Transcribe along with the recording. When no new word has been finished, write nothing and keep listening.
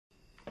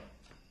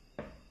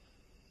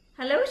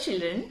Hello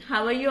children,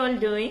 how are you all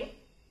doing?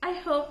 I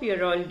hope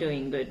you're all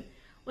doing good.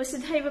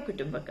 Vasudhaiva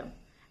Kutumbakam.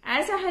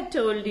 As I had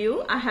told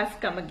you, I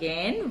have come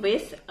again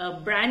with a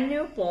brand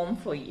new poem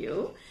for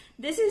you.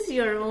 This is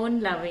your own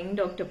loving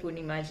Dr.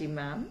 Poornimaji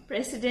ma'am,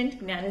 President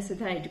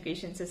Gnanasudha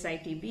Education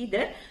Society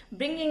Bidar,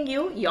 bringing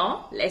you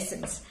your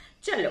lessons.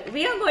 Chalo,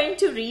 we are going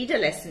to read a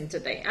lesson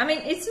today. I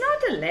mean, it's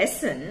not a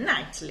lesson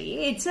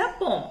actually, it's a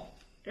poem,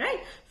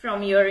 right?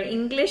 From your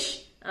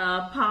English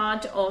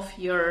part of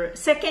your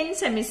second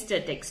semester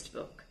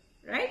textbook,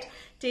 right?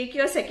 Take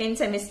your second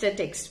semester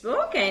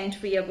textbook and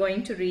we are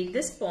going to read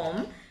this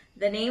poem.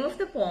 The name of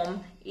the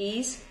poem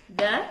is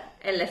The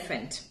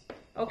Elephant.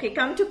 Okay,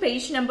 come to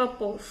page number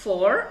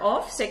 4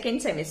 of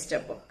second semester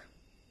book.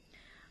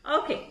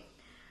 Okay,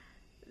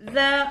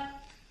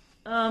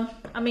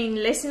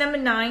 lesson number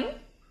 9,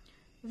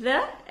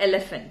 The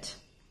Elephant.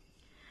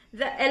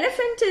 The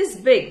elephant is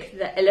big,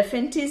 the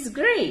elephant is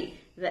grey.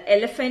 The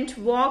elephant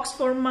walks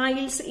for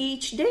miles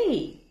each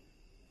day.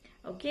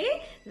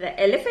 Okay,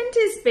 the elephant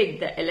is big,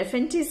 the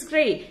elephant is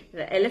grey.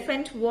 The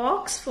elephant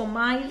walks for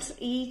miles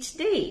each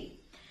day.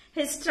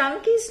 His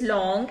trunk is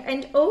long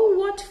and oh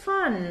what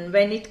fun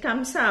when it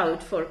comes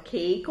out for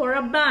cake or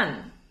a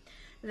bun.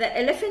 The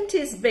elephant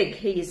is big,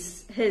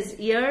 his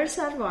ears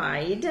are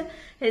wide,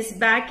 his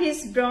back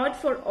is broad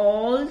for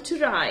all to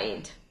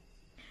ride.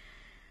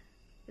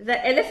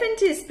 The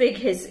elephant is big,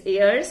 his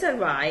ears are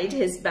wide,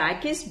 his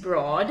back is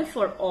broad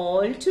for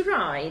all to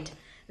ride.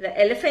 The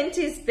elephant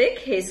is big,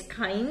 he's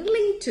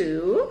kindly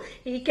too,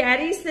 he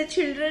carries the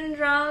children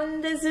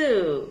round the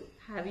zoo.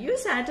 Have you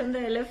sat on the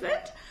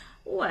elephant?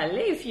 Well,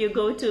 if you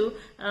go to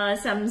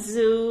some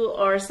zoo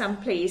or some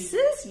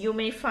places, you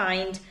may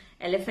find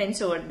elephants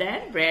over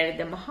there where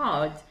the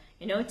mahout,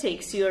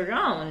 takes you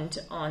around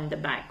on the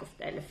back of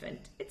the elephant.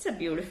 It's a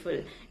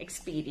beautiful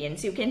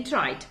experience. You can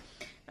try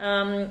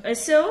it.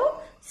 So,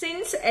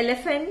 since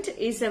elephant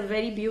is a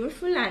very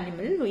beautiful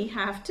animal, we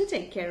have to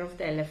take care of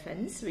the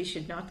elephants. We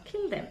should not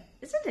kill them,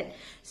 isn't it?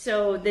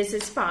 So, this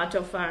is part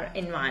of our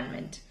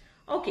environment.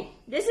 Okay,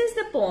 this is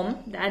the poem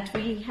that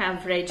we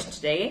have read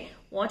today.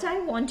 What I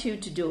want you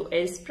to do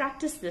is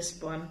practice this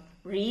poem,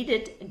 read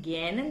it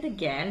again and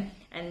again,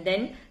 and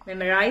then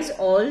memorize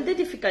all the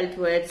difficult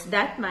words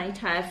that might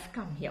have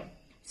come here.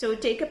 So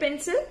take a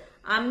pencil.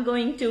 I'm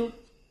going to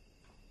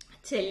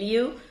tell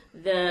you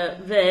the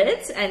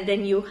words and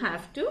then you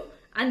have to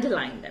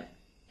underline them.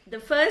 The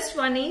first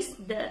one is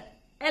the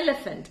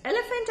elephant.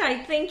 Elephant, I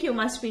think you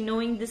must be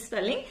knowing this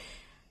spelling.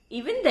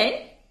 Even then,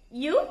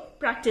 you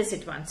practice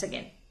it once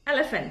again.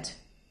 Elephant.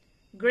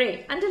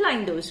 Grey.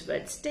 Underline those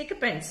words. Take a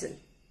pencil.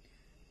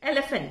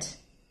 Elephant.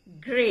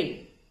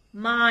 Grey.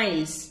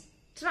 Miles.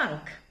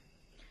 Trunk.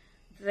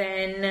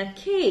 Then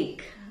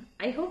cake.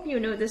 I hope you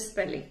know the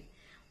spelling.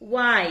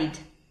 Wide.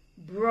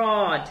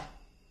 Broad.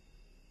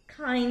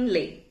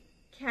 Kindly.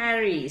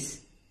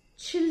 Carries.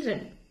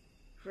 Children.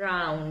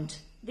 Round.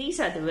 These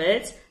are the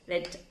words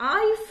that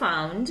I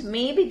found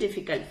may be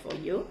difficult for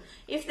you.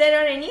 If there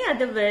are any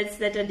other words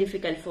that are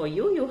difficult for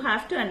you, you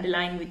have to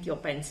underline with your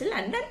pencil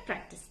and then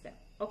practice them.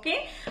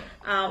 Okay?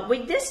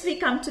 With this, we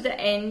come to the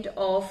end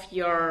of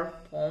your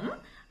poem.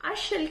 I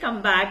shall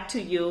come back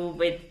to you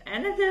with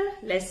another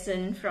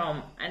lesson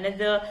from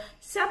another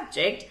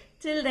subject.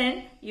 Till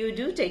then, you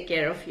do take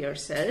care of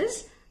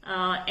yourselves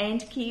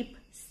and keep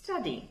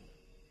studying.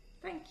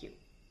 Thank you.